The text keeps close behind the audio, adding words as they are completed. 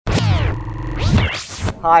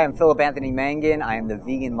Hi, I'm Philip Anthony Mangan. I am the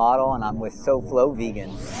vegan model, and I'm with SoFlo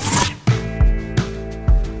Vegan.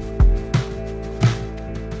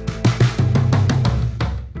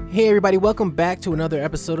 Hey everybody, welcome back to another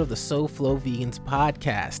episode of the SoFlo Vegans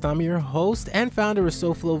podcast. I'm your host and founder of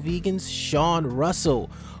SoFlo Vegans, Sean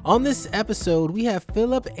Russell. On this episode, we have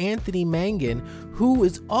Philip Anthony Mangan, who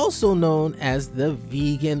is also known as the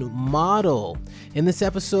Vegan Model. In this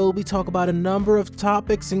episode, we talk about a number of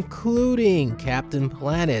topics, including Captain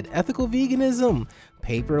Planet, ethical veganism,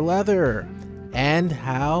 paper leather, and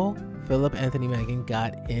how Philip Anthony Mangan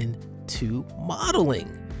got into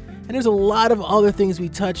modeling. And there's a lot of other things we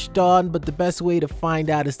touched on, but the best way to find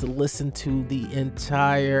out is to listen to the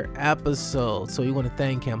entire episode. So we want to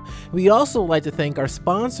thank him. We also like to thank our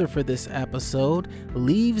sponsor for this episode,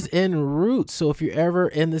 Leaves and Roots. So if you're ever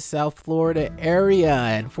in the South Florida area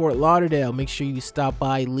and Fort Lauderdale, make sure you stop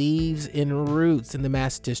by Leaves and Roots in the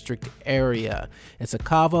Mass District area. It's a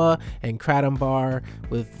kava and kratom bar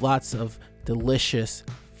with lots of delicious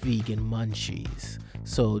vegan munchies.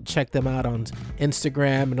 So check them out on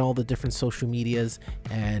Instagram and all the different social medias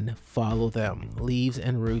and follow them. Leaves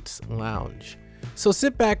and Roots Lounge. So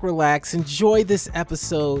sit back, relax, enjoy this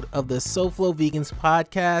episode of the SoFlo Vegans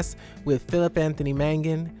podcast with Philip Anthony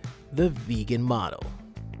Mangan, the Vegan Model.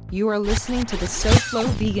 You are listening to the SoFlo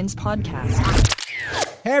Vegans podcast.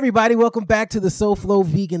 Hey everybody, welcome back to the SoFlo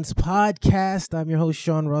Vegans podcast. I'm your host,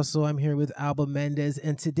 Sean Russell. I'm here with Alba Mendez,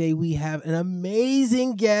 and today we have an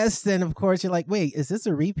amazing guest. And of course, you're like, wait, is this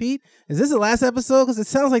a repeat? Is this the last episode? Because it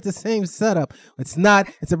sounds like the same setup. It's not.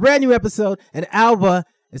 It's a brand new episode, and Alba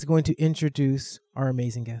is going to introduce our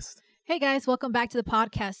amazing guest. Hey guys, welcome back to the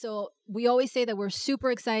podcast. So we always say that we're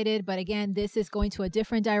super excited, but again, this is going to a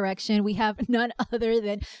different direction. We have none other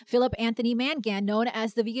than Philip Anthony Mangan, known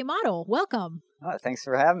as the Vegan Model. Welcome. Oh, thanks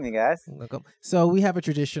for having me, guys. Welcome. So we have a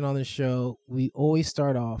tradition on the show. We always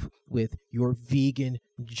start off with your vegan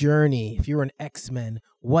journey. If you're an X-Men,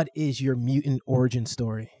 what is your mutant origin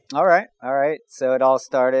story? All right. So it all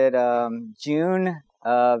started June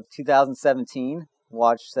of 2017.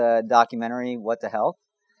 Watched the documentary What the Health.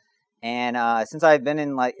 And since I've been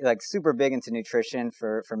in like super big into nutrition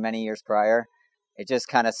for many years prior, it just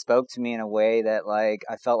kind of spoke to me in a way that like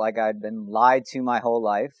I felt like I'd been lied to my whole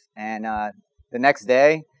life. And the next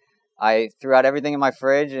day, I threw out everything in my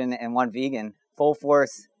fridge and went vegan, full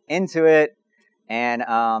force into it. And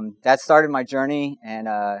that started my journey. And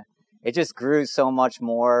it just grew so much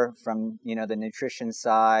more from, the nutrition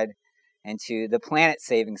side and to the planet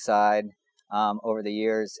saving side over the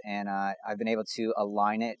years. And I've been able to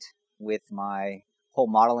align it with my whole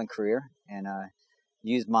modeling career and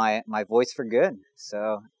use my voice for good.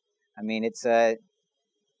 So, I mean, it's there's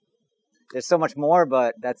so much more,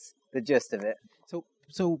 but that's the gist of it.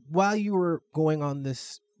 So while you were going on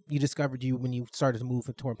this, you discovered when you started to move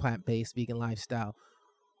toward plant-based vegan lifestyle.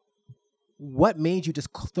 What made you just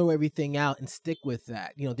throw everything out and stick with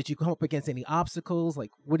that? Did you come up against any obstacles?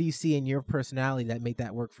 Like, what do you see in your personality that made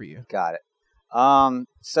that work for you? Got it.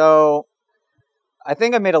 So I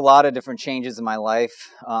think I made a lot of different changes in my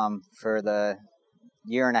life for the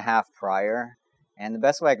year and a half prior. And the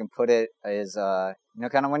best way I can put it is, kind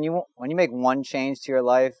of when you make one change to your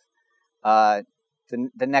life,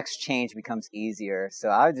 the next change becomes easier.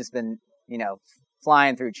 So I've just been,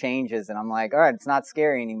 flying through changes, and I'm like, all right, it's not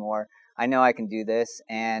scary anymore. I know I can do this.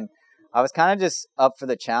 And I was kind of just up for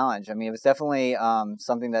the challenge. I mean, it was definitely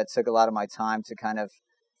something that took a lot of my time to kind of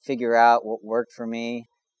figure out what worked for me.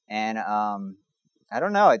 And I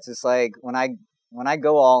don't know. It's just like when I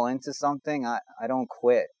go all into something, I don't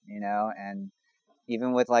quit, and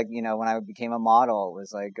even with when I became a model, it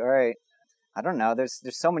was like, all right, I don't know. There's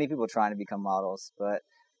so many people trying to become models, but,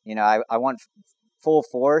 I went full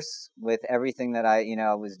force with everything that I,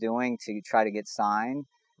 was doing to try to get signed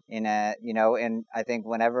and I think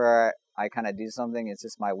whenever I kind of do something, it's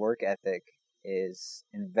just my work ethic is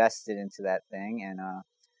invested into that thing. And I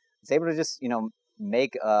was able to just,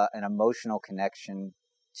 make an emotional connection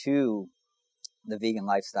to the vegan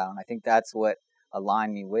lifestyle. And I think that's what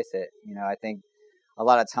aligned me with it. I think a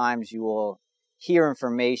lot of times you will hear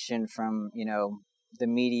information from, the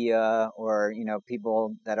media or,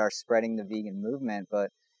 people that are spreading the vegan movement.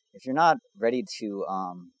 But if you're not ready to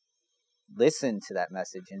listen to that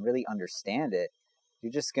message and really understand it,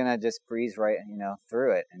 you're just going to just breeze right,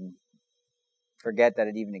 through it and forget that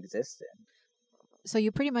it even existed. So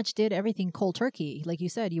you pretty much did everything cold turkey. Like you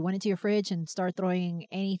said, you went into your fridge and started throwing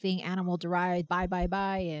anything animal derived, buy,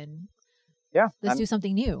 and let's do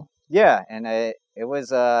something new. Yeah. And it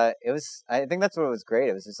was, I think that's what was great.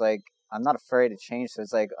 It was just like, I'm not afraid to change. So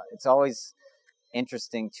it's like, it's always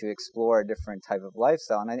interesting to explore a different type of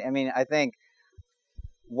lifestyle. And I mean, I think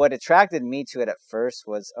what attracted me to it at first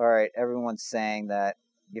was, all right, everyone's saying that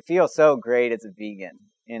you feel so great as a vegan,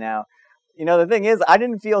 the thing is, I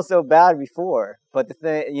didn't feel so bad before, but the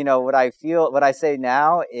thing, what I say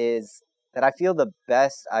now is that I feel the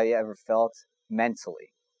best I ever felt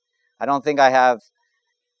mentally. I don't think I have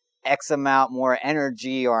X amount more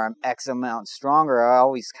energy or I'm X amount stronger. I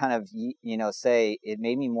always kind of, say it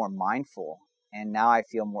made me more mindful, and now I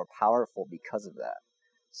feel more powerful because of that.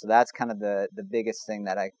 So that's kind of the biggest thing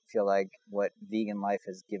that I feel like what vegan life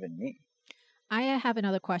has given me. I have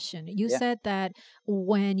another question. You Yeah. said that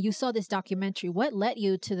when you saw this documentary, what led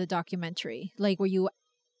you to the documentary? Like, were you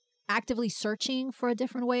actively searching for a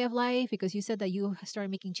different way of life? Because you said that you started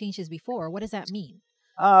making changes before. What does that mean?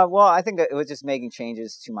 Well, I think it was just making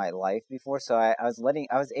changes to my life before, so I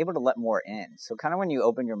was able to let more in. So kind of when you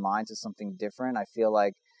open your mind to something different, I feel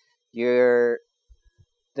like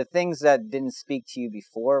the things that didn't speak to you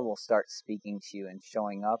before will start speaking to you and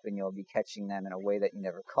showing up, and you'll be catching them in a way that you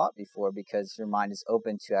never caught before because your mind is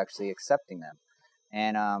open to actually accepting them.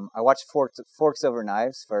 And I watched Forks Over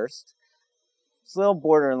Knives first. It's a little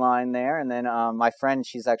borderline there, and then my friend,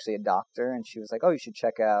 she's actually a doctor, and she was like, "Oh, you should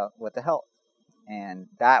check out What the Health." And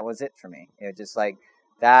that was it for me. It was just like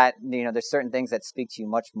that, there's certain things that speak to you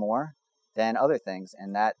much more than other things.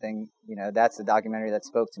 And that thing, that's the documentary that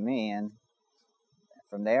spoke to me. And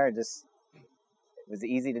from there, it was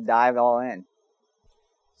easy to dive all in.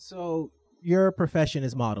 So your profession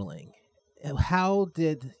is modeling. How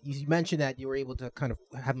did you mentioned that you were able to kind of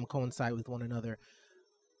have them coincide with one another?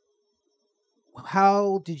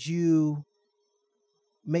 How did you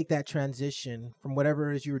make that transition from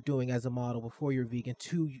whatever it is you were doing as a model before you're vegan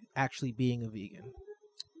to actually being a vegan?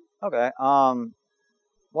 Okay.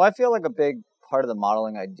 Well, I feel like a big part of the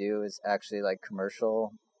modeling I do is actually like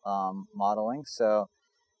commercial modeling. So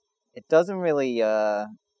it doesn't really it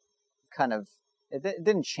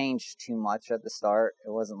didn't change too much at the start.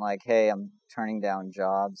 It wasn't like, hey, I'm turning down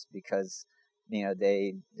jobs because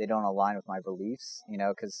they don't align with my beliefs.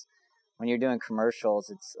 Because when you're doing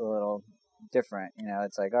commercials, it's a little different.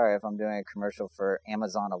 It's like, all right, if I'm doing a commercial for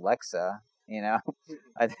Amazon Alexa,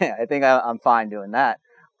 I think I'm fine doing that.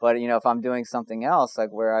 But if I'm doing something else, like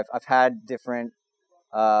where I've had different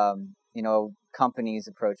companies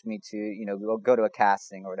approach me to go to a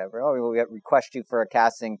casting or whatever. Oh, we request you for a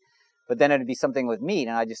casting, but then it'd be something with meat,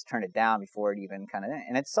 and I just turn it down before it even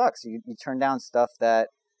and it sucks. You turn down stuff that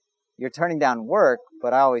you're turning down work,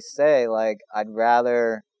 but I always say, like, I'd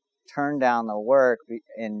rather turn down the work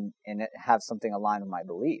and have something aligned with my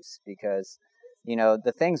beliefs, because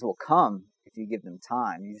the things will come if you give them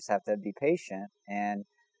time. You just have to be patient, and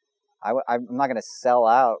I'm not going to sell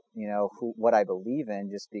out what I believe in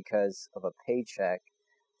just because of a paycheck.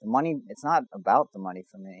 The money, it's not about the money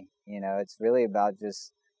for me. It's really about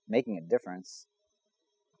just making a difference.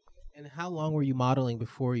 And how long were you modeling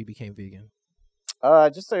before you became vegan?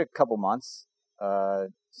 Just a couple months.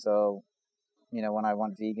 So when I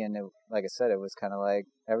went vegan, like I said, it was kind of like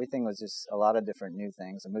everything was just a lot of different new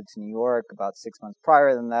things. I moved to New York about 6 months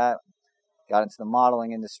prior than that, got into the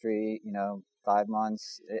modeling industry, 5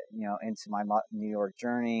 months, into my New York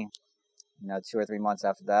journey, 2 or 3 months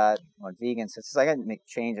after that, went vegan. So it's just like I make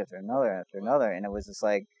change after another. And it was just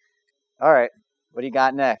like, all right, what do you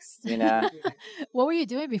got next? What were you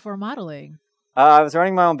doing before modeling? I was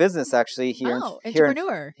running my own business actually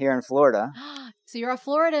entrepreneur. Here in Florida. So you're a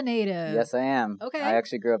Florida native. Yes, I am. Okay. I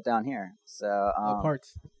actually grew up down here. So What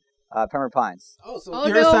parts? Pembroke Pines. Oh, so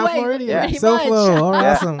you're a South Floridian. Yeah. SoFlo. Oh,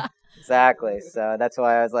 Yeah. awesome. Exactly. So that's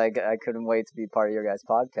why I was like, I couldn't wait to be part of your guys'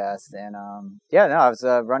 podcast. And I was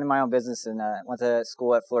running my own business and went to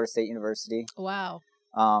school at Florida State University. Wow.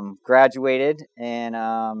 Graduated and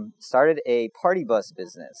started a party bus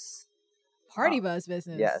business. Party bus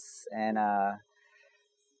business. Yes. And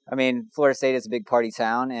Florida State is a big party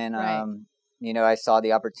town, and right. I saw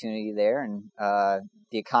the opportunity there, and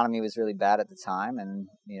the economy was really bad at the time, and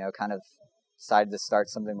kind of decided to start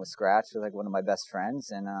something with scratch with like one of my best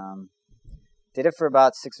friends, and did it for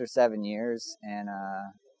about 6 or 7 years. And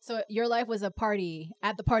so your life was a party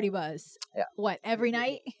at the party bus. Yeah. What, every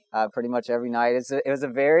night? Pretty much every night. It was a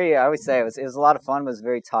very, I always say it was a lot of fun, but it was a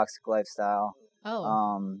very toxic lifestyle.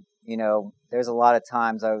 Oh. There's a lot of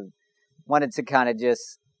times I wanted to kind of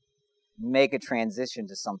just make a transition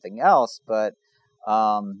to something else, but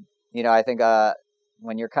I think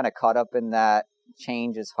when you're kind of caught up in that,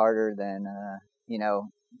 change is harder than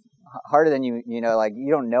like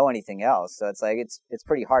you don't know anything else, so it's like it's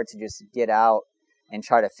pretty hard to just get out and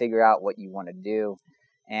try to figure out what you want to do.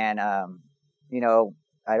 And I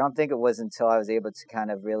don't think it was until I was able to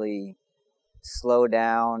kind of really slow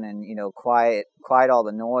down and, quiet all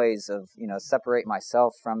the noise of, separate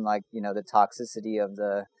myself from like, the toxicity of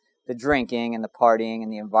the drinking and the partying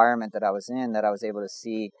and the environment that I was in, that I was able to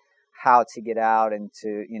see how to get out and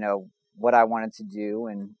to, what I wanted to do.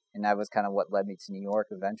 And that was kind of what led me to New York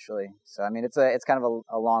eventually. So, I mean, it's kind of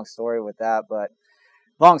a long story with that, but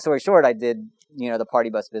long story short, I did, the party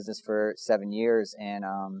bus business for 7 years and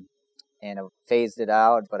I phased it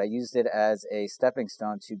out, but I used it as a stepping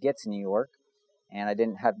stone to get to New York. And I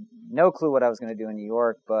didn't have no clue what I was going to do in New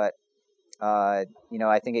York, but, I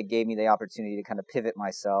think it gave me the opportunity to kind of pivot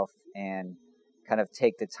myself and kind of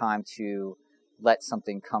take the time to let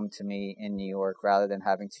something come to me in New York rather than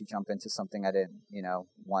having to jump into something I didn't,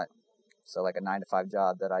 want. So like a 9-to-5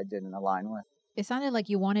 job that I didn't align with. It sounded like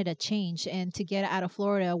you wanted a change, and to get out of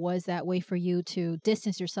Florida was that way for you to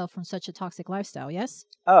distance yourself from such a toxic lifestyle, yes?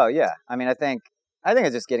 Oh, yeah. I mean, I think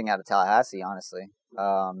it's just getting out of Tallahassee, honestly.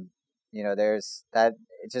 There's that,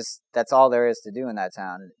 that's all there is to do in that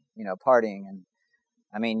town, partying. And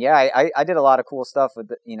I mean, yeah, I did a lot of cool stuff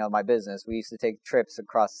with, my business. We used to take trips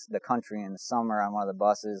across the country in the summer on one of the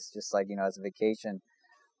buses, just like, as a vacation.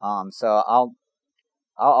 So I'll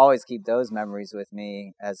always keep those memories with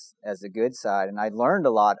me as a good side. And I learned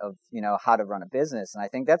a lot of, how to run a business. And I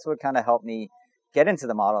think that's what kind of helped me get into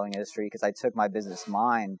the modeling industry, because I took my business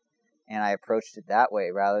mind and I approached it that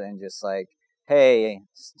way rather than just like, hey,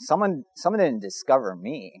 someone didn't discover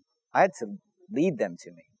me. I had to lead them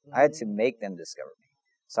to me. I had to make them discover me.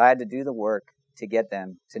 So I had to do the work to get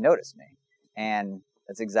them to notice me. And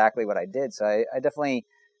that's exactly what I did. So I definitely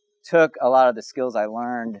took a lot of the skills I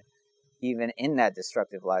learned even in that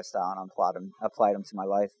destructive lifestyle and applied them to my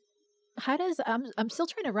life. How does I'm still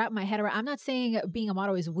trying to wrap my head around. I'm not saying being a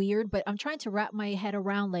model is weird, but I'm trying to wrap my head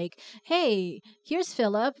around like, hey, here's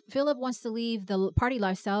Philip. Philip wants to leave the party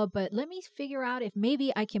lifestyle, but let me figure out if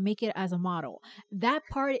maybe I can make it as a model. That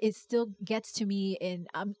part still gets to me, and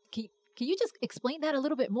can you just explain that a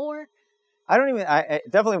little bit more? I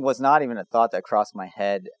it definitely was not even a thought that crossed my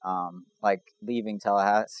head, like leaving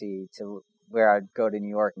Tallahassee to where I'd go to New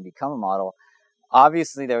York and become a model.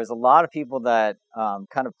 Obviously, there was a lot of people that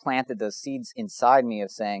kind of planted those seeds inside me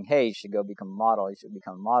of saying, hey, you should go become a model. You should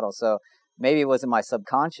become a model. So maybe it wasn't my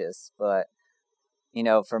subconscious, but,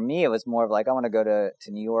 for me, it was more of like, I want to go to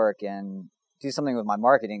New York and do something with my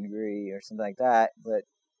marketing degree or something like that. But,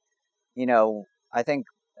 I think,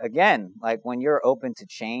 again, like when you're open to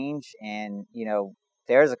change and,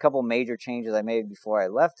 there's a couple major changes I made before I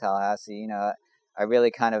left Tallahassee. I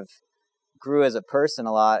really kind of grew as a person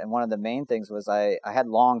a lot, and one of the main things was I had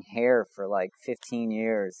long hair for like 15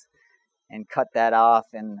 years and cut that off,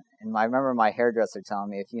 and I remember my hairdresser telling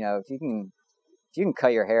me, if you can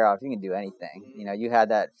cut your hair off, you can do anything. You had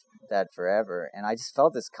that forever. And I just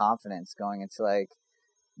felt this confidence going into like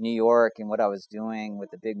New York and what I was doing with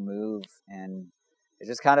the big move, and it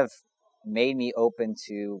just kind of made me open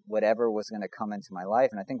to whatever was going to come into my life.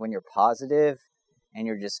 And I think when you're positive and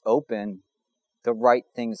you're just open, the right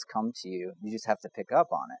things come to you. You just have to pick up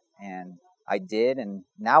on it. And I did. And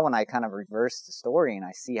now when I kind of reverse the story and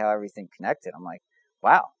I see how everything connected, I'm like,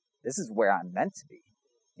 wow, this is where I'm meant to be.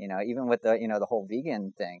 Even with the, the whole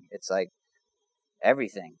vegan thing, it's like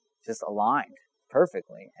everything just aligned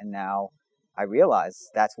perfectly. And now I realize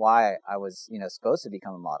that's why I was, supposed to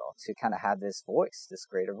become a model, to kind of have this voice, this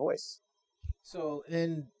greater voice. So,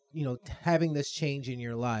 having this change in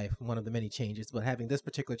your life, one of the many changes, but having this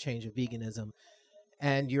particular change of veganism,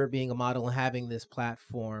 and you're being a model and having this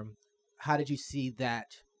platform, how did you see that,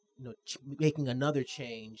 making another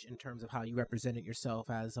change in terms of how you represented yourself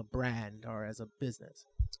as a brand or as a business?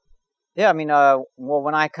 Yeah, I mean, well,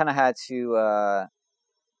 when I kind of had to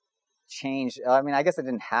change, I mean, I guess I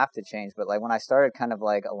didn't have to change, but like when I started kind of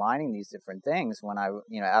like aligning these different things, when I,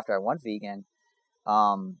 after I went vegan,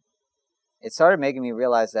 it started making me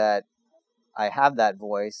realize that I have that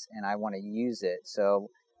voice and I want to use it. So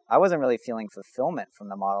I wasn't really feeling fulfillment from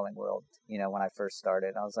the modeling world, when I first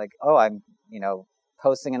started. I was like, oh, I'm,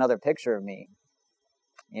 posting another picture of me.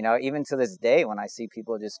 Even to this day, when I see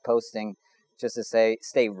people just posting just to say,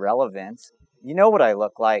 stay relevant, what I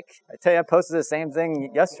look like. I tell you, I posted the same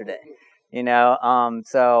thing yesterday,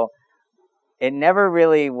 so it never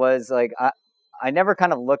really was like, I never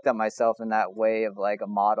kind of looked at myself in that way of like a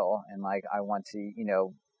model and like, I want to,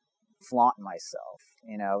 flaunt myself.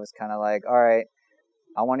 It was kind of like, all right,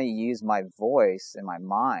 I want to use my voice and my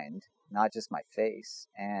mind, not just my face.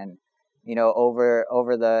 And,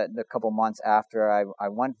 over the couple months after I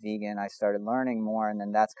went vegan, I started learning more. And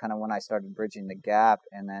then that's kind of when I started bridging the gap.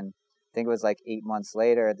 And then I think it was like 8 months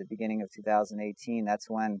later at the beginning of 2018, that's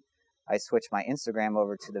when I switched my Instagram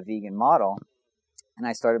over to the vegan model. and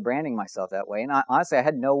I started branding myself that way. And honestly, I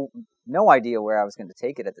had no idea where I was going to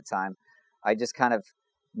take it at the time. I just kind of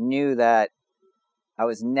knew that I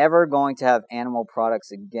was never going to have animal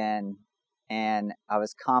products again, and I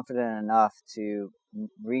was confident enough to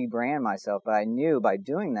rebrand myself. But I knew by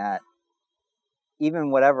doing that, even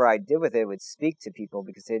whatever I did with it would speak to people,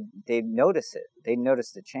 because they'd notice it. They'd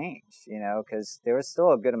notice the change, because there was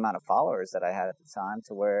still a good amount of followers that I had at the time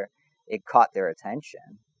to where it caught their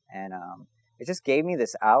attention. And it just gave me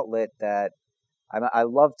this outlet that I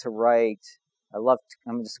love to write.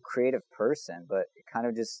 I'm just a creative person, but it kind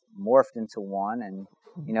of just morphed into one. And,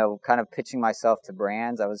 kind of pitching myself to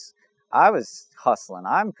brands. I was hustling.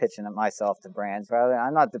 I'm pitching myself to brands rather than,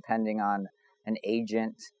 I'm not depending on an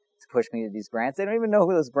agent to push me to these brands. They don't even know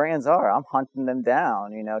who those brands are. I'm hunting them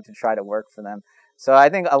down, to try to work for them. So I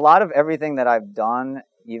think a lot of everything that I've done,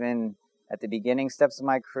 even at the beginning steps of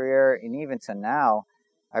my career and even to now,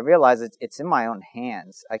 I realize it's in my own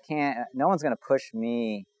hands. No one's going to push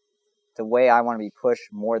me the way I want to be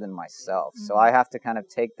pushed more than myself. Mm-hmm. So I have to kind of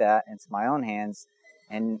take that into my own hands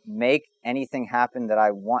and make anything happen that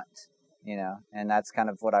I want, and that's kind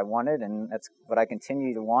of what I wanted, and that's what I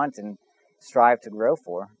continue to want and strive to grow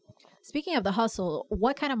for. Speaking of the hustle,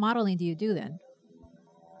 what kind of modeling do you do then?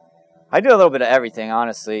 I do a little bit of everything,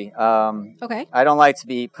 honestly. Okay. I don't like to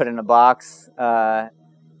be put in a box. I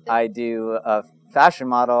do a fashion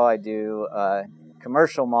model. I do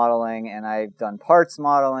commercial modeling, and I've done parts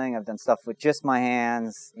modeling. I've done stuff with just my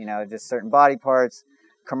hands, just certain body parts.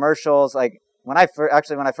 Commercials, like when I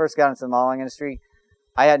first got into the modeling industry,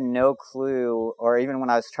 I had no clue, or even when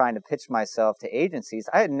I was trying to pitch myself to agencies,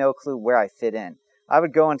 I had no clue where I fit in. I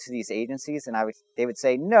would go into these agencies, and they would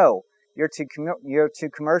say, "No, you're too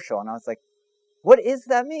commercial," and I was like, "What does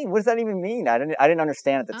that mean? What does that even mean?" I didn't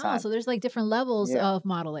understand at the time. So there's like different levels of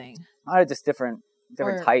modeling. Just different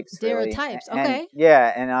types. Different types. Okay.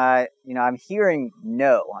 And I'm hearing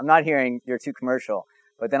no. I'm not hearing you're too commercial.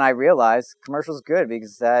 But then I realized commercial's good,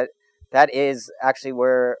 because that is actually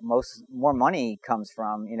where more money comes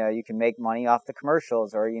from. You can make money off the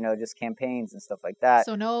commercials, or just campaigns and stuff like that.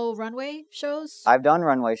 So no runway shows? I've done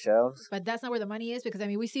runway shows, but that's not where the money is, because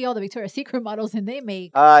we see all the Victoria's Secret models and they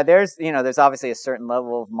make. There's obviously a certain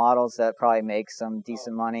level of models that probably make some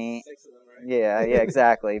decent money. 6 of them, right? Yeah,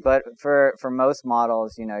 exactly. But for most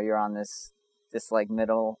models, you're on this like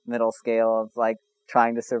middle scale of like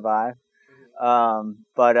trying to survive. Oh,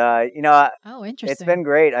 interesting. It's been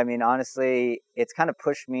great. Honestly, it's kind of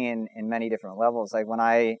pushed me in many different levels. Like when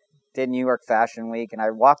I did New York Fashion Week and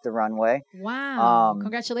I walked the runway. Wow!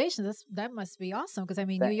 Congratulations! That must be awesome, because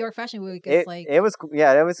New York Fashion Week is it was cool.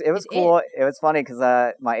 Cool. It was funny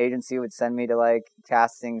because my agency would send me to like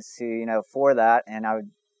castings to for that, and I was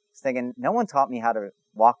thinking no one taught me how to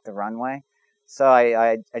walk the runway, so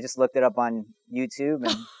I just looked it up on YouTube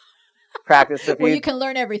and. Practice a few. Well, you can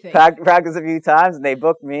learn everything. Practice a few times, and they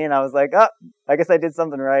booked me, and I was like, "Oh, I guess I did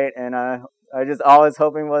something right." And I just all I was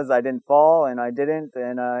hoping was I didn't fall, and I didn't,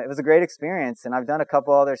 and it was a great experience. And I've done a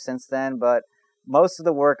couple others since then, but most of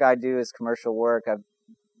the work I do is commercial work. I've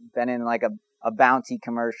been in like a Bounty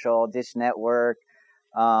commercial, Dish Network,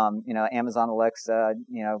 Amazon Alexa,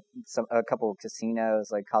 a couple of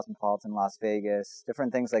casinos like Cosmopolitan Las Vegas,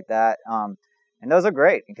 different things like that. And those are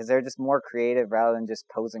great because they're just more creative rather than just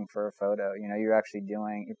posing for a photo. You're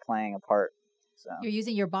playing a part. So you're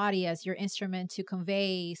using your body as your instrument to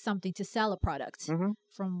convey something, to sell a product. Mm-hmm.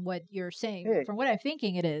 From what you're saying, from what I'm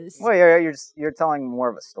thinking it is. Well, you're telling more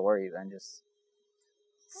of a story than just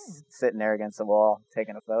sitting there against the wall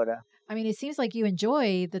taking a photo. It seems like you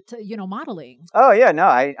enjoy the modeling. Oh yeah, no,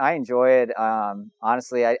 I enjoy it.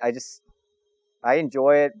 Honestly, I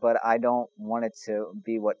enjoy it, but I don't want it to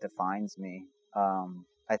be what defines me.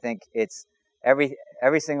 I think it's every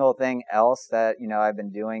single thing else that I've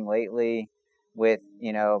been doing lately with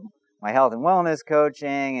my health and wellness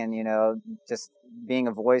coaching, and just being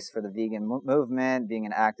a voice for the vegan movement, being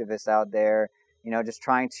an activist out there, just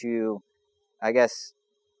trying to, I guess,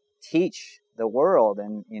 teach the world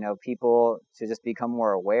and people to just become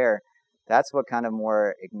more aware. That's what kind of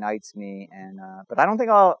more ignites me, and but I don't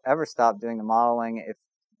think I'll ever stop doing the modeling. If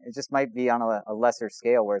it just might be on a lesser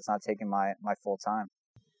scale where it's not taking my full time.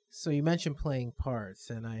 So you mentioned playing parts,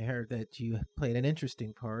 and I heard that you played an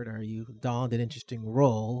interesting part, or you donned an interesting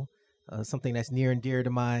role, something that's near and dear to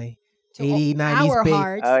my 80s, 90s our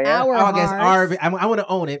hearts. Oh, yeah? I guess I want to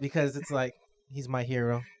own it because it's like he's my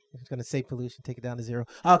hero. He's going to save pollution, take it down to zero.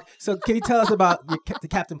 Okay, so can you tell us about the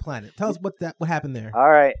Captain Planet? Tell us what happened there. All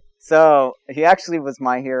right. So he actually was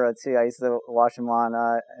my hero too. I used to watch him on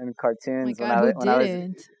in cartoons when I was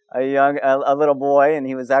a little boy, and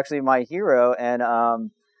he was actually my hero.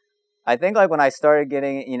 And I think like when I started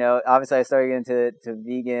getting, obviously I started getting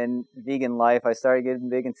to vegan life. I started getting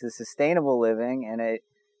big into sustainable living, and it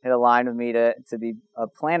aligned with me to be a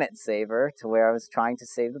planet saver, to where I was trying to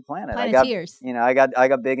save the planet. Planeteers. I got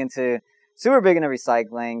super big into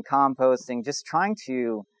recycling, composting, just trying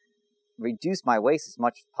to reduce my waste as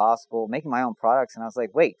much as possible, making my own products. And I was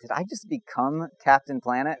like, wait, did I just become Captain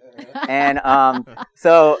Planet? And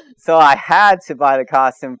so I had to buy the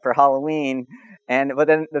costume for Halloween. But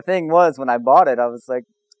then the thing was, when I bought it, I was like,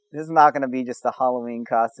 this is not going to be just a Halloween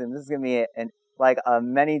costume. This is going to be a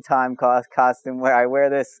many time costume where I wear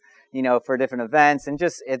this, for different events. And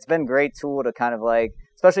just, it's been a great tool to kind of like,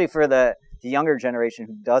 especially for the younger generation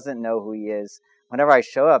who doesn't know who he is. Whenever I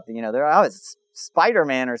show up, they're always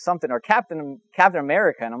Spider-Man or something, or Captain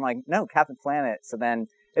America, and I'm like, no, Captain Planet. So then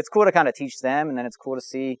it's cool to kind of teach them, and then it's cool to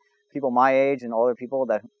see people my age and older people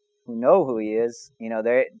who know who he is.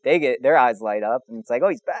 They get their eyes light up, and it's like, oh,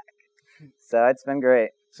 he's back. So it's been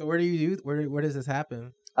great. So where does this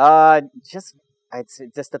happen? It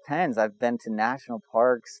just depends. I've been to national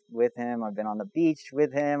parks with him. I've been on the beach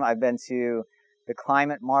with him. I've been to the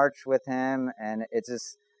climate march with him, and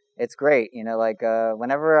it's great.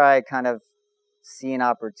 Whenever I kind of see an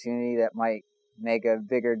opportunity that might make a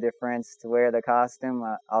bigger difference to wear the costume,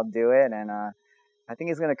 I'll do it. And I think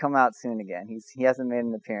he's going to come out soon again. He hasn't made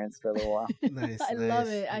an appearance for a little while. Nice. I love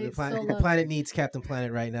it. The planet needs Captain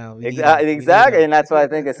Planet right now. Exactly, and that's why I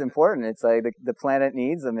think it's important. It's like the planet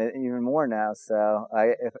needs him even more now. So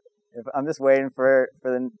if I'm just waiting for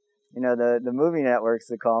the movie networks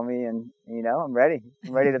to call me, and I'm ready.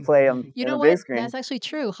 I'm ready to play them on the big screen. That's actually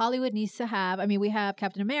true. Hollywood needs to have. I mean, we have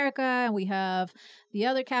Captain America and we have the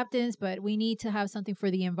other captains, but we need to have something for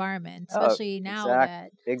the environment, especially now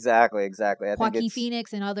that exactly. Joaquin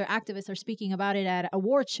Phoenix and other activists are speaking about it at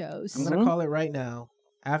award shows. I'm gonna call it right now.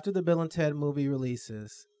 After the Bill and Ted movie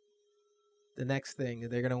releases, the next thing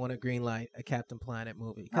they're gonna want to greenlight a Captain Planet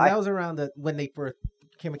movie, because that was around when they first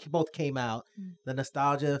both came out. The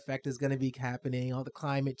nostalgia effect is going to be happening, all the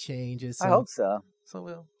climate changes. So, I hope so.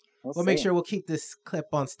 So we'll make sure we'll keep this clip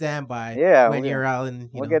on standby. When you're out,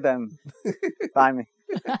 and we'll get them. Find me.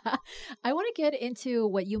 I want to get into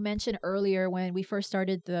what you mentioned earlier when we first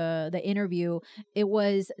started the interview. It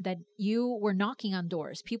was that you were knocking on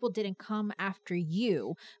doors. People didn't come after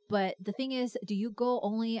you. But the thing is, do you go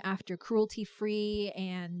only after cruelty-free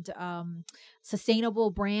and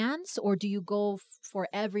sustainable brands, or do you go for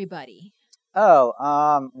everybody?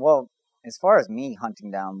 Well, as far as me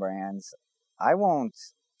hunting down brands, I won't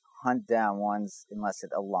hunt down ones unless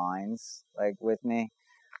it aligns with me.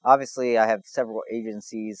 Obviously, I have several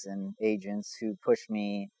agencies and agents who push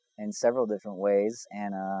me in several different ways,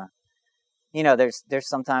 and there's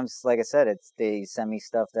sometimes, like I said, they send me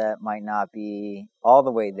stuff that might not be all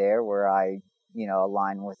the way there where I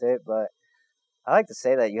align with it. But I like to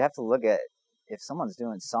say that you have to look at if someone's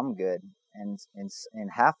doing some good, and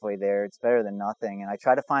halfway there, it's better than nothing. And I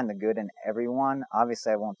try to find the good in everyone.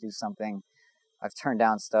 Obviously, I won't do something. I've turned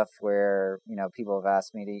down stuff where, people have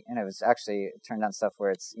asked me to, and it was actually turned down stuff where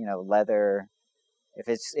it's, leather. If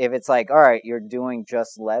it's like, all right, you're doing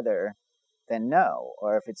just leather, then no.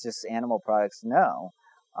 Or if it's just animal products, no.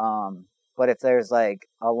 But if there's like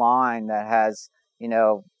a line that has,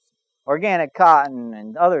 organic cotton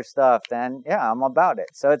and other stuff, then yeah, I'm about it.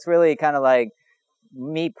 So it's really kind of like,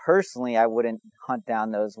 me personally, I wouldn't hunt down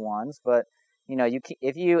those ones, but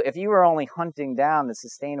if you were only hunting down the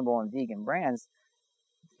sustainable and vegan brands,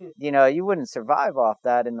 you wouldn't survive off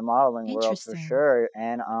that in the modeling world for sure.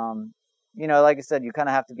 And like I said, you kind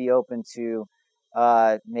of have to be open to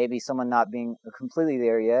maybe someone not being completely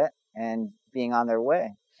there yet and being on their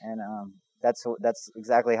way. And that's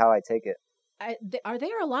exactly how I take it. Are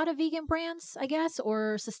there a lot of vegan brands, I guess,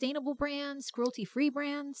 or sustainable brands, cruelty-free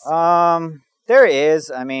brands? There is.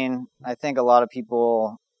 I mean, I think a lot of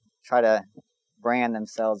people try to brand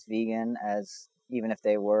themselves vegan as even if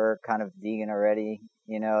they were kind of vegan already,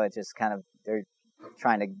 it just kind of, they're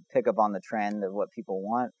trying to pick up on the trend of what people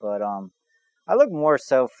want. But I look more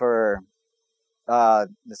so for the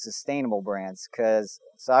sustainable brands,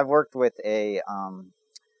 so I've worked with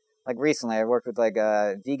recently I worked with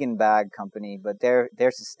a vegan bag company, but they're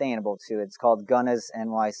sustainable too. It's called Gunnas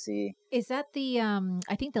NYC. Is that the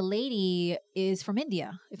I think the lady is from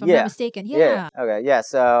India, if I'm not mistaken. Yeah. Okay. Yeah.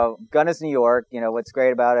 So Gunnas New York, what's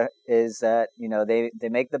great about it is that, they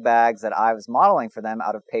make the bags that I was modeling for them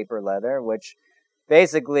out of paper leather, which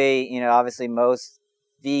basically, obviously most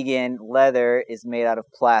vegan leather is made out of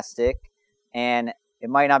plastic, and it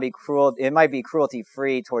might not be cruel. It might be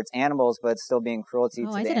cruelty-free towards animals, but it's still being cruelty to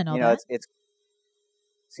I didn't know that. It's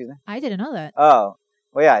excuse me? I didn't know that. Oh,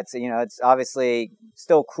 well, yeah, it's it's obviously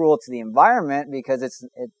still cruel to the environment because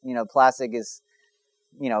plastic is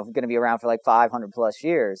going to be around for like 500 plus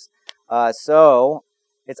years. So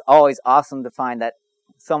it's always awesome to find that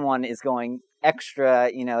someone is going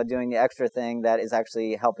extra, doing the extra thing that is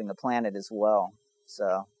actually helping the planet as well.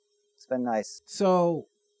 So it's been nice. So,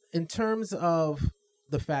 in terms of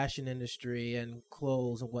the fashion industry and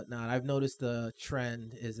clothes and whatnot, I've noticed the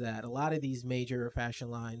trend is that a lot of these major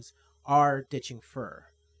fashion lines are ditching fur.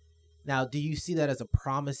 Now, do you see that as a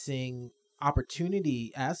promising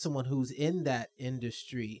opportunity as someone who's in that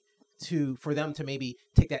industry for them to maybe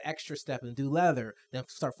take that extra step and do leather, then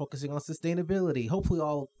start focusing on sustainability, hopefully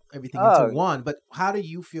everything into one? But how do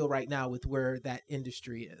you feel right now with where that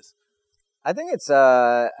industry is? I think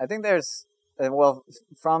there's, well,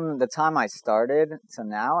 from the time I started to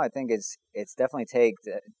now, I think it's definitely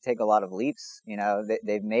take a lot of leaps.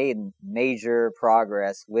 They've made major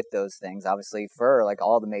progress with those things. Obviously, fur, like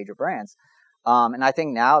all the major brands, and I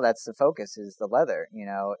think now that's the focus is the leather.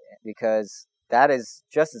 Because that is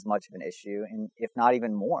just as much of an issue, and if not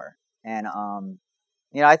even more. And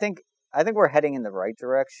I think we're heading in the right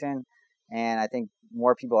direction. And I think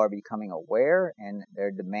more people are becoming aware, and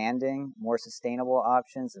they're demanding more sustainable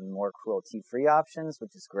options and more cruelty-free options,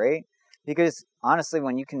 which is great. Because honestly,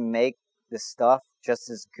 when you can make the stuff just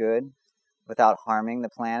as good without harming the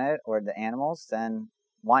planet or the animals, then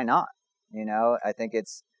why not? I think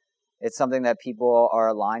it's something that people are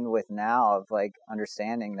aligned with now, of like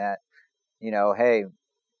understanding that, hey,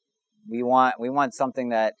 we want something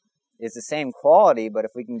that is the same quality, but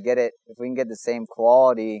if we can get the same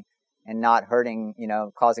quality and not hurting,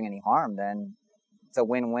 causing any harm, then it's a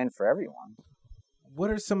win-win for everyone. What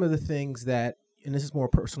are some of the things that, and this is more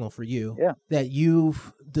personal for you, yeah, that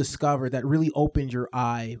you've discovered that really opened your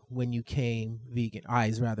eye when you came vegan?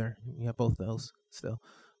 Eyes, rather. You have both those still.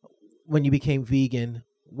 When you became vegan,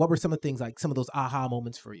 what were some of the things, like some of those aha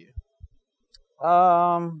moments for you?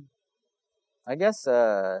 I guess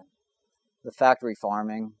the factory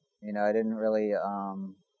farming. I didn't really.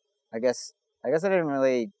 I guess I didn't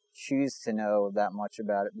really choose to know that much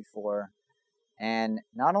about it before, and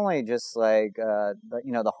not only just like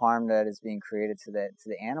the harm that is being created to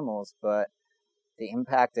the animals, but the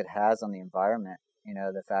impact it has on the environment.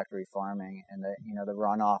 The factory farming and the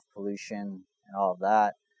runoff pollution and all of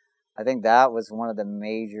that. I think that was one of the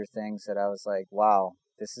major things that I was like, wow,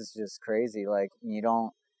 this is just crazy. Like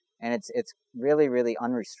and it's really, really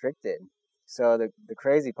unrestricted. So the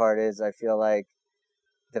crazy part is, I feel like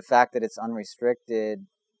the fact that it's unrestricted,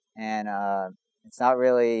 and it's not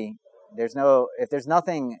really, if there's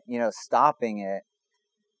nothing, stopping it,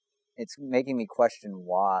 it's making me question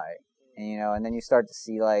why. And then you start to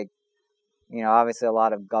see, like, obviously a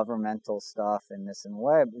lot of governmental stuff and this and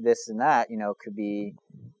that, could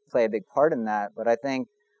play a big part in that. But I think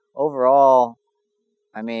overall,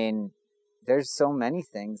 I mean, there's so many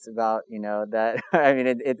things about, that, I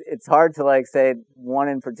mean, it's hard to like say one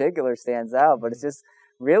in particular stands out, but it's just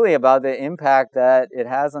really about the impact that it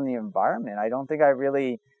has on the environment. I don't think I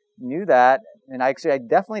really knew that. And I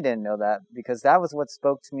definitely didn't know that, because that was what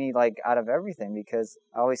spoke to me, like, out of everything. Because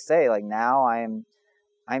I always say, like, now I'm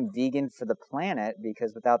vegan for the planet,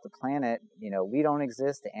 because without the planet, we don't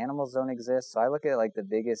exist, the animals don't exist. So I look at it like the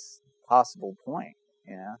biggest possible point,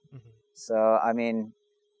 Mm-hmm. So, I mean,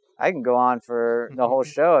 I can go on for the whole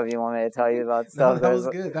show if you want me to tell you about stuff. No, that was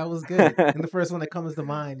good. That was good. And the first one that comes to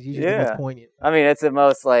mind is usually the most poignant. I mean, it's the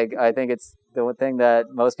most, like, I think it's the thing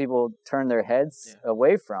that most people turn their heads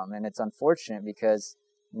away from. And it's unfortunate because,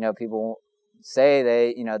 people say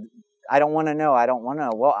they, I don't want to know. I don't want to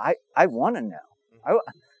know. Well, I want to know.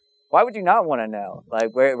 Why would you not want to know,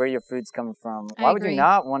 like, where your food's coming from? Why would you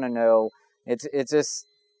not want to know? It's just...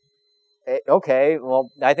 Okay,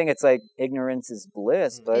 well, I think it's like ignorance is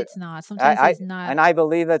bliss, but it's not. Sometimes it's not. And I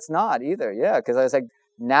believe that's not either. Yeah, because I was like,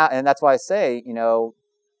 now, and that's why I say,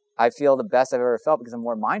 I feel the best I've ever felt because I'm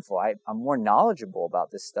more mindful. I'm more knowledgeable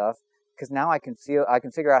about this stuff, because now I can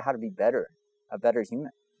figure out how to be a better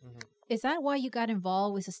human. Mm-hmm. Is that why you got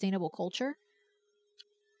involved with Sustainable Culture?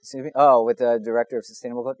 Oh, with the director of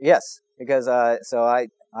Sustainable Culture? Yes, because so I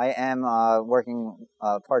am working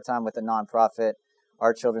part-time with a nonprofit,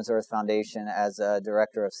 Our Children's Earth Foundation, as a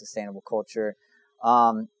director of sustainable culture.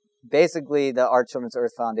 Basically, the Our Children's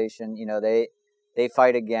Earth Foundation, they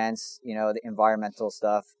fight against, the environmental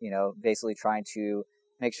stuff, basically trying to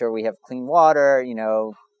make sure we have clean water,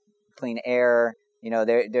 clean air,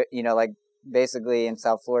 they're like, basically in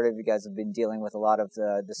South Florida, you guys have been dealing with a lot of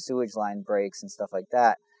the sewage line breaks and stuff like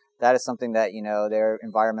that. That is something that, they're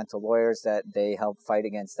environmental lawyers, that they help fight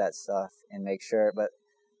against that stuff and make sure, but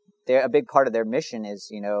a big part of their mission is,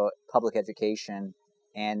 public education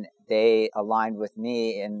and they aligned with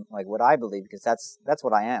me in like what I believe, because that's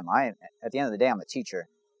what I am. At the end of the day, I'm a teacher.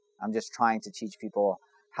 I'm just trying to teach people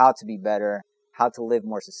how to be better, how to live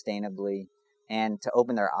more sustainably, and to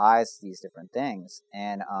open their eyes to these different things.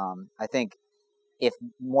 And I think if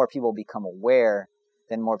more people become aware,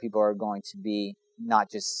 then more people are going to be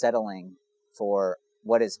not just settling for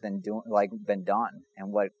what has been done,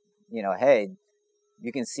 and what, hey,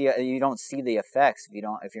 you don't see the effects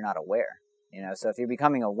if you're not aware. So if you're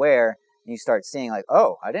becoming aware, you start seeing like,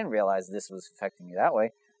 oh, I didn't realize this was affecting me that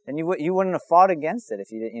way. Then you wouldn't have fought against it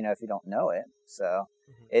if you don't know it. So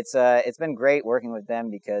it's been great working with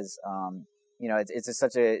them, because it's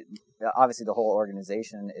such a, obviously the whole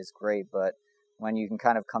organization is great, but when you can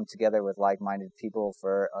kind of come together with like-minded people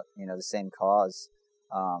for the same cause,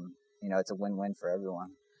 it's a win-win for everyone.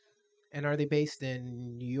 And are they based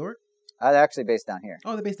in New York? They're actually based down here.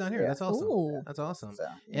 Oh, they're based down here. Yeah. That's awesome. Ooh. That's awesome. So,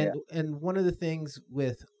 yeah. And one of the things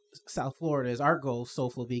with South Florida is our goal,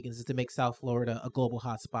 SoFlo Vegans, is to make South Florida a global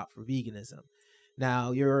hotspot for veganism.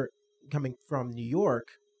 Now, you're coming from New York,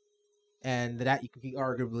 and that you could be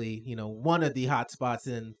arguably, one of the hotspots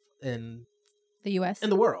in the U.S. in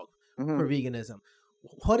the world Mm-hmm. for veganism.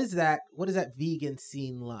 What is that vegan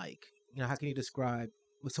scene like? How can you describe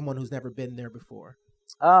with someone who's never been there before?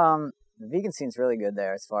 The vegan scene's really good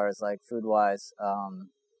there as far as like food wise. I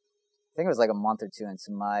think it was like a month or two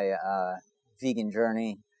into my vegan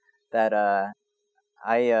journey that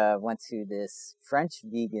I went to this French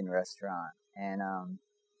vegan restaurant, and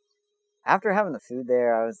after having the food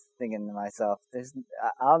there, I was thinking to myself,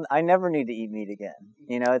 I never need to eat meat again.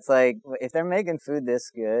 It's like, if they're making food this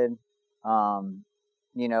good,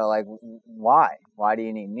 like, why do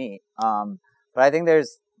you need meat? But I think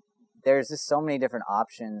there's just so many different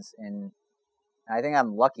options, and I think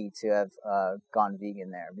I'm lucky to have gone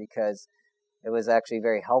vegan there, because it was actually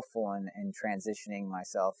very helpful in transitioning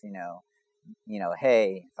myself.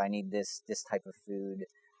 Hey, if I need this type of food,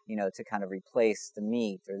 to kind of replace the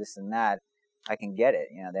meat or this and that, I can get it.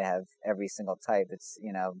 They have every single type. It's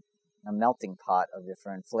a melting pot of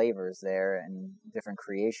different flavors there and different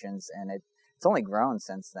creations, and it's only grown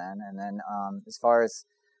since then. And then as far as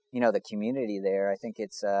the community there, I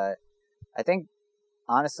think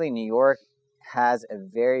honestly, New York has a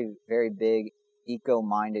very, very big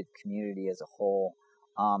eco-minded community as a whole.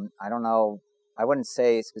 I don't know, I wouldn't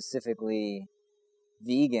say specifically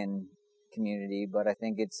vegan community, but I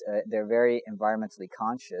think they're very environmentally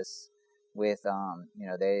conscious with,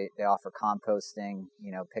 they offer composting,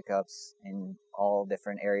 pickups in all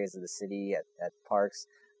different areas of the city at parks.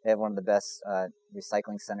 They have one of the best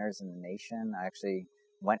recycling centers in the nation. I actually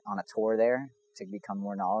went on a tour there to become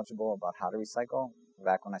more knowledgeable about how to recycle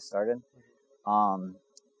back when I started.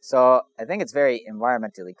 So I think it's very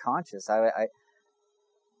environmentally conscious. I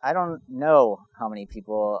don't know how many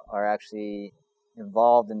people are actually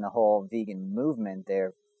involved in the whole vegan movement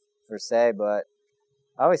there per se, but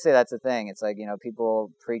I always say that's the thing. It's like,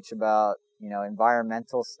 people preach about,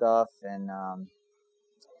 environmental stuff, and,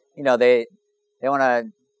 they want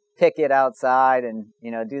to pick it outside and,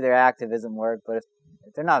 do their activism work. But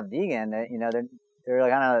if they're not vegan, they're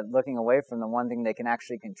kind of looking away from the one thing they can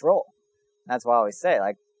actually control. That's why I always say,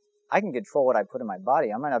 like, I can control what I put in my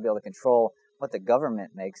body. I might not be able to control what the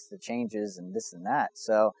government makes, the changes and this and that.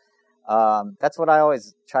 So that's what I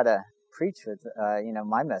always try to preach with,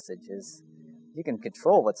 my message is, you can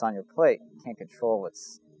control what's on your plate. You can't control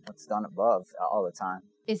what's done above all the time.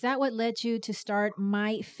 Is that what led you to start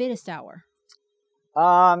My Fittest Hour?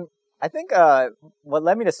 I think what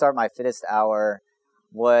led me to start My Fittest Hour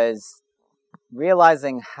was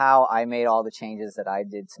realizing how I made all the changes that I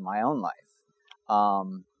did to my own life.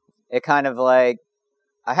 It kind of like,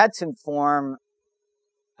 I had to form,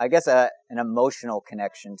 I guess, an emotional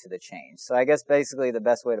connection to the change. So I guess basically the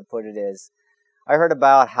best way to put it is, I heard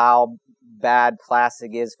about how bad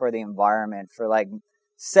plastic is for the environment for like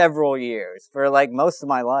several years, for like most of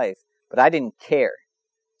my life, but I didn't care.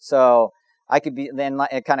 So I could be, then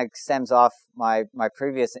it kind of stems off my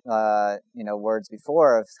previous, words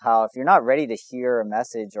before, of how if you're not ready to hear a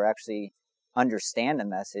message or actually understand a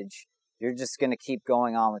message, you're just going to keep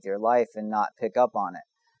going on with your life and not pick up on it.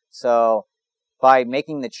 So by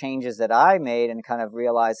making the changes that I made and kind of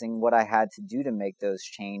realizing what I had to do to make those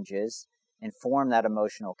changes and form that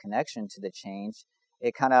emotional connection to the change,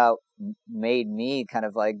 it kind of made me kind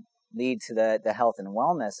of like lead to the health and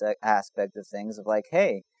wellness aspect of things, of like,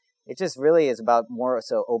 hey, it just really is about more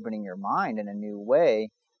so opening your mind in a new way,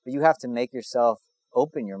 but you have to make yourself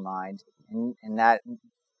open your mind, and that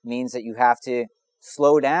means that you have to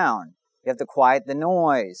slow down. You have to quiet the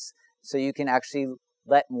noise so you can actually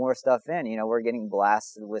let more stuff in. We're getting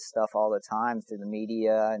blasted with stuff all the time through the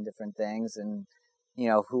media and different things, and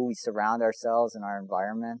who we surround ourselves in our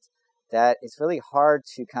environment, that it's really hard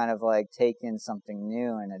to kind of like take in something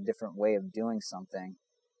new and a different way of doing something.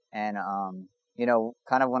 And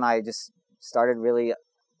kind of when I just started really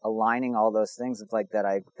aligning all those things with like that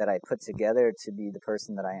I put together to be the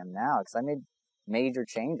person that I am now, because I made major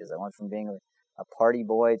changes. I went from being a party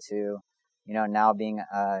boy to now being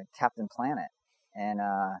Captain Planet. And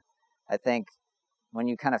I think when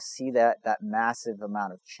you kind of see that massive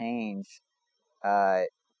amount of change,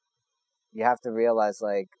 you have to realize,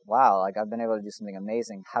 like, wow, like I've been able to do something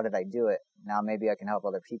amazing. How did I do it? Now maybe I can help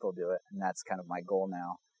other people do it, and that's kind of my goal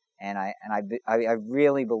now. And I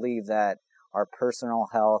really believe that our personal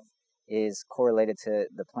health is correlated to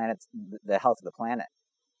the health of the planet,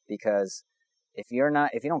 because if you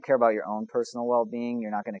don't care about your own personal well-being,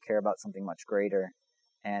 you're not going to care about something much greater.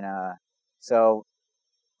 And so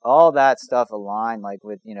all that stuff aligned, like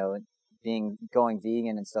with going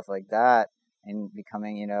vegan and stuff like that, and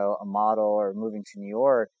becoming a model or moving to New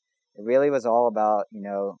York. It really was all about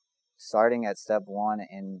starting at step one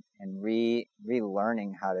and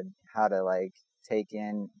relearning how to like take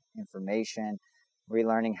in information,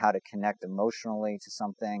 relearning how to connect emotionally to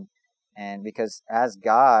something. And because as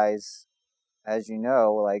guys, as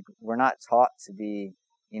like we're not taught to be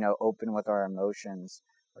open with our emotions.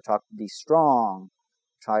 We're taught to be strong,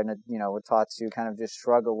 we're taught to kind of just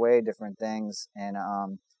shrug away different things and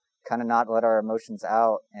kind of not let our emotions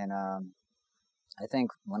out. And I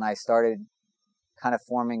think when I started kind of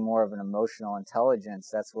forming more of an emotional intelligence,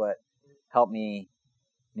 that's what helped me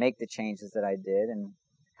make the changes that I did and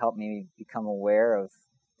helped me become aware of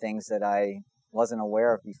things that I wasn't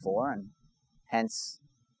aware of before, and hence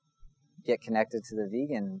get connected to the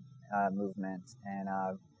vegan movement, and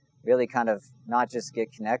really kind of not just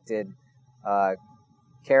get connected,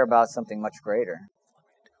 care about something much greater.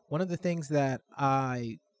 One of the things that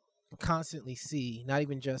I constantly see, not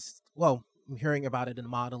even just, well, I'm hearing about it in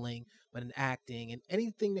modeling, but in acting and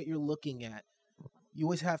anything that you're looking at, you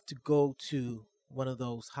always have to go to one of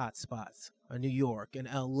those hot spots, New York and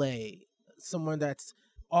LA, somewhere that's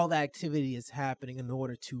all the activity is happening in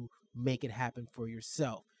order to make it happen for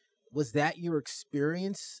yourself. Was that your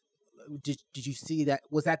experience? Did you see that?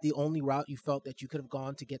 Was that the only route you felt that you could have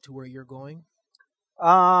gone to get to where you're going?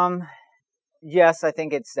 Yes, I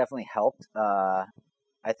think it's definitely helped.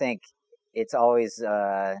 I think it's always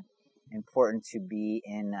important to be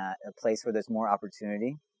in a place where there's more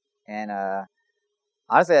opportunity. And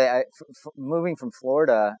honestly, moving from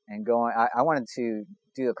Florida and going, I wanted to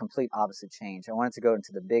do a complete opposite change. I wanted to go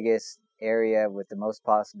into the biggest area with the most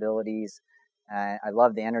possibilities. I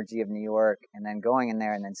love the energy of New York, and then going in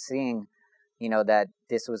there and then seeing, that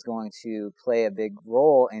this was going to play a big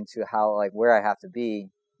role into how, like, where I have to be,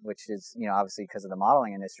 which is, obviously because of the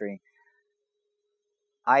modeling industry.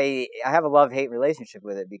 I have a love-hate relationship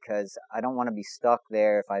with it, because I don't want to be stuck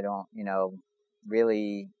there if I don't,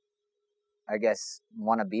 really, I guess,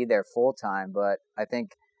 want to be there full time. But I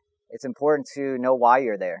think it's important to know why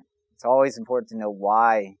you're there. It's always important to know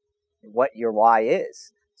what your why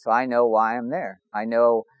is. So I know why I'm there. I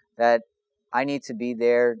know that I need to be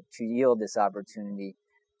there to yield this opportunity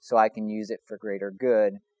so I can use it for greater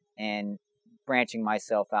good and branching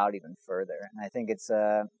myself out even further. And I think it's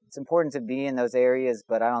important to be in those areas,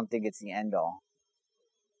 but I don't think it's the end all.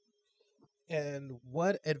 And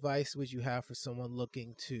what advice would you have for someone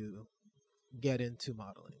looking to get into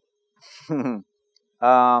modeling?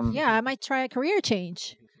 Yeah, I might try a career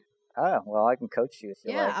change. Oh, well, I can coach you if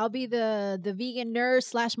you like. Yeah, I'll be the vegan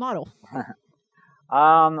nurse / model.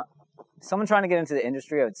 Someone trying to get into the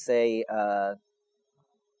industry, I would say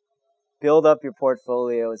build up your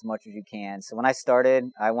portfolio as much as you can. So when I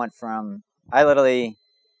started, I literally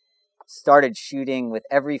started shooting with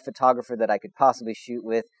every photographer that I could possibly shoot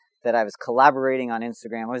with, that I was collaborating on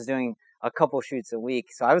Instagram. I was doing a couple shoots a week.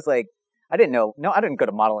 So I was like, I didn't go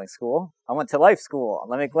to modeling school. I went to life school.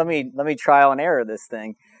 Let me trial and error this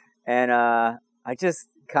thing. And I just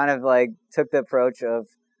kind of like took the approach of,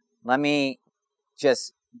 let me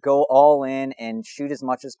just go all in and shoot as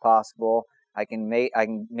much as possible. I can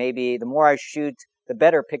maybe the more I shoot, the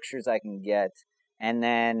better pictures I can get. And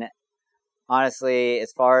then honestly,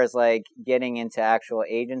 as far as like getting into actual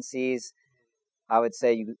agencies, I would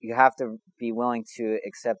say you have to be willing to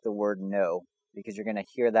accept the word no, because you're going to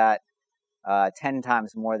hear that 10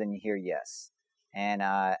 times more than you hear yes. And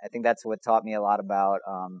I think that's what taught me a lot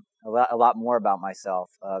more about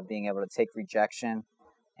myself, being able to take rejection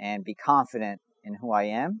and be confident in who I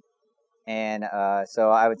am. And so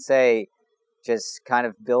I would say just kind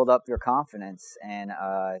of build up your confidence and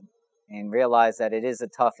and realize that it is a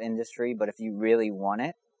tough industry, but if you really want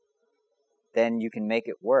it, then you can make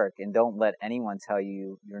it work. And don't let anyone tell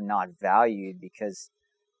you you're not valued, because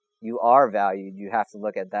you are valued. You have to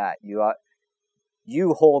look at that.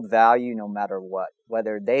 You hold value no matter what,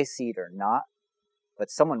 whether they see it or not,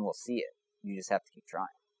 but someone will see it. You just have to keep trying.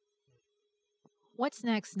 What's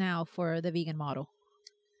next now for the vegan model?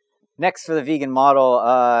 Next for the vegan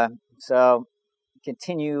model, so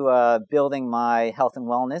continue building my health and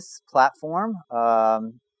wellness platform.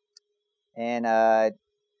 And I'd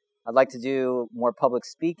like to do more public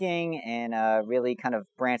speaking and really kind of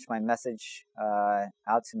branch my message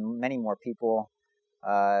out to many more people.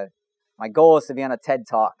 My goal is to be on a TED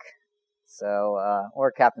Talk,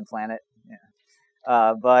 or Captain Planet.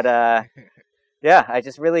 Yeah. Yeah, I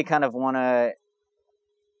just really kind of want to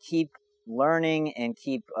keep learning and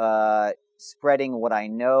keep spreading what I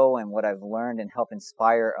know and what I've learned, and help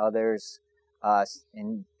inspire others,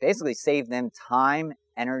 and basically save them time,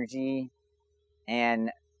 energy,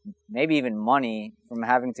 and maybe even money from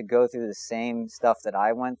having to go through the same stuff that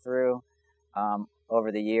I went through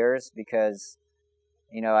over the years. Because,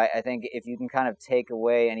 I think if you can kind of take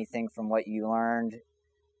away anything from what you learned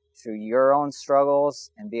through your own struggles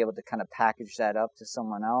and be able to kind of package that up to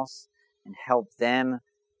someone else and help them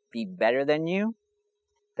be better than you,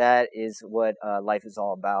 that is what life is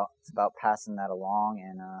all about. It's about passing that along,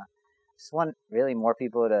 and just want really more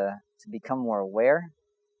people to become more aware.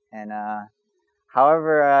 And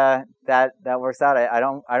however that works out, I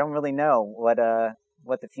don't really know what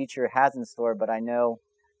the future has in store, but I know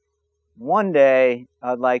one day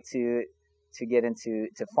I'd like to get into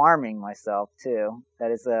farming myself too.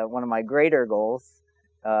 That is one of my greater goals.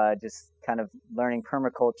 Just kind of learning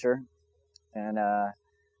permaculture, and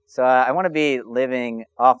so I want to be living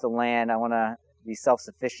off the land. I want to be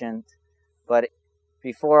self-sufficient. But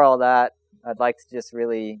before all that, I'd like to just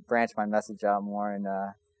really branch my message out more and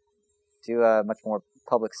do much more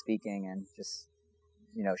public speaking and just,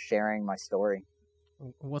 sharing my story.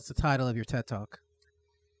 What's the title of your TED Talk?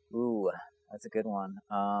 Ooh, that's a good one.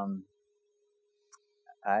 I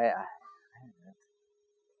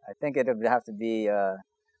think it would have to be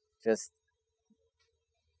just...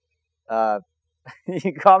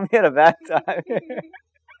 you caught me at a bad time.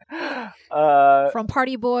 From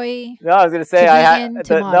party boy. No, I was gonna say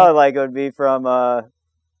it would be from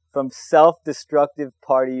self-destructive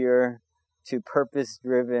partier to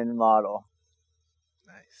purpose-driven model.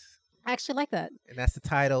 Nice. I actually like that. And that's the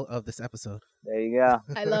title of this episode. There you go.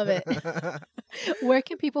 I love it. Where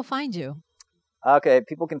can people find you? Okay,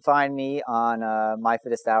 people can find me on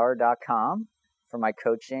myfittesthour.com. for my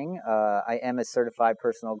coaching. I am a certified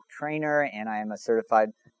personal trainer, and I am a certified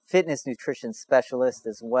fitness nutrition specialist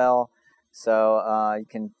as well. So you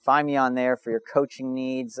can find me on there for your coaching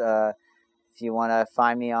needs. If you want to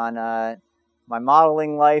find me on my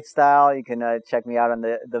modeling lifestyle, you can check me out on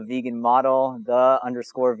the vegan model,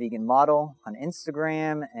 _vegan model on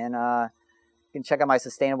Instagram. And you can check out my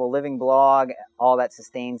sustainable living blog,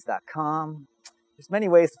 allthatsustains.com. There's many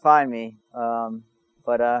ways to find me,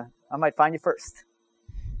 but I might find you first.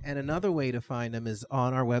 And another way to find them is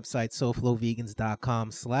on our website,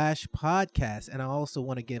 SoFloVegans.com/podcast. And I also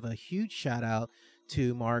want to give a huge shout out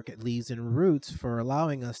to Mark at Leaves and Roots for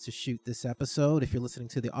allowing us to shoot this episode. If you're listening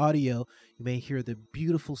to the audio, you may hear the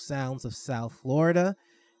beautiful sounds of South Florida.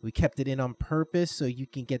 We kept it in on purpose so you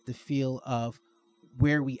can get the feel of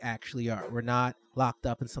where we actually are. We're not locked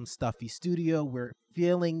up in some stuffy studio. We're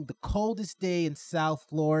feeling the coldest day in South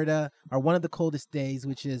Florida, or one of the coldest days,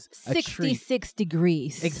 which is 66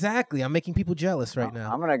 degrees. Exactly. I'm making people jealous right now.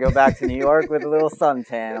 I'm going to go back to New York with a little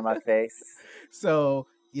suntan on my face. So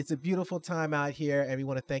it's a beautiful time out here, and we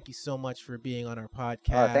want to thank you so much for being on our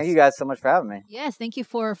podcast. Thank you guys so much for having me. Yes, thank you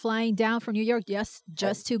for flying down from New York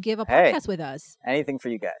just to give a podcast with us. Anything for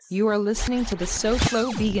you guys. You are listening to the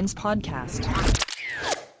SoFlo Vegans podcast.